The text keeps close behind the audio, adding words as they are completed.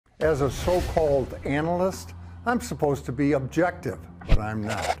As a so-called analyst, I'm supposed to be objective, but I'm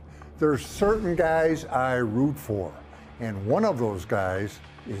not. There's certain guys I root for, and one of those guys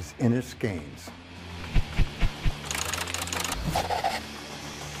is Innis Gaines.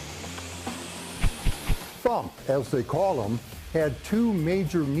 Thump, as they call him, had 2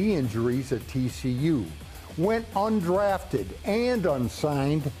 major knee injuries at TCU, went undrafted and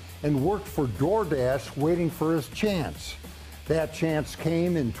unsigned, and worked for DoorDash waiting for his chance. That chance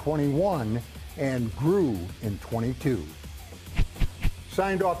came in 21 and grew in 22.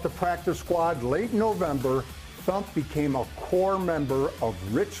 Signed off the practice squad late November, Thump became a core member of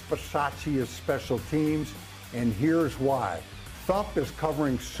Rich Bisaccia's special teams, and here's why. Thump is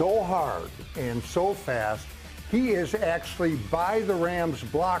covering so hard and so fast, he is actually by the Rams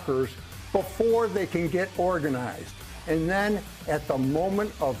blockers before they can get organized. And then at the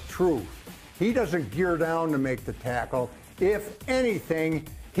moment of truth, he doesn't gear down to make the tackle. If anything,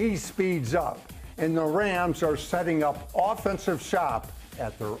 he speeds up. And the Rams are setting up offensive shop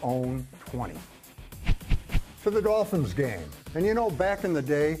at their own 20. To the Dolphins game. And you know, back in the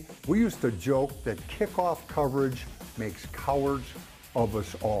day, we used to joke that kickoff coverage makes cowards of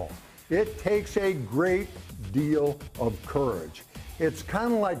us all. It takes a great deal of courage. It's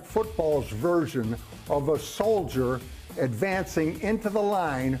kind of like football's version of a soldier advancing into the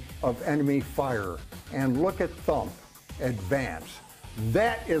line of enemy fire. And look at Thump advance.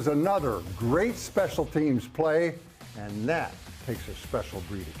 That is another great special teams play, and that takes a special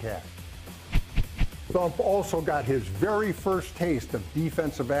breed of cat. Thump also got his very first taste of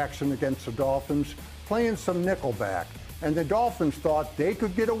defensive action against the Dolphins, playing some nickelback, and the Dolphins thought they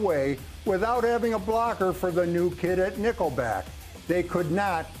could get away without having a blocker for the new kid at nickelback. They could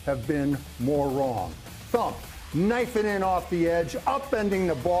not have been more wrong. Thump knifing in off the edge, upending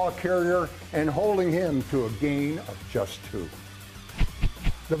the ball carrier, and holding him to a gain of just 2.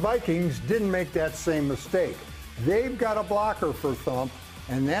 The Vikings didn't make that same mistake. They've got a blocker for Thump,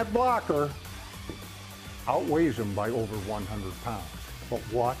 and that blocker outweighs him by over 100 pounds. But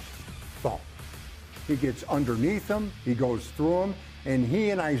watch Thump. He gets underneath him, he goes through him, and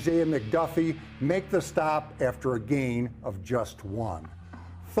he and Isaiah McDuffie make the stop after a gain of just 1.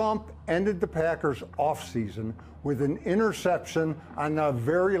 Thump ended the Packers' offseason with an interception on the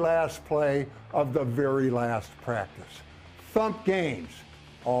very last play of the very last practice. Thump Gaines,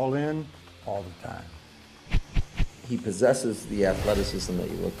 all in, all the time. He possesses the athleticism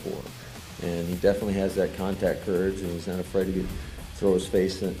that you look for, and he definitely has that contact courage, and he's not afraid to throw his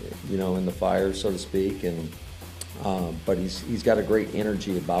face in, in the fire, so to speak. And but he's got a great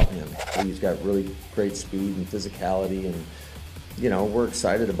energy about him. He's got really great speed and physicality, and we're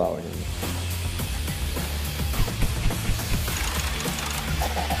excited about him.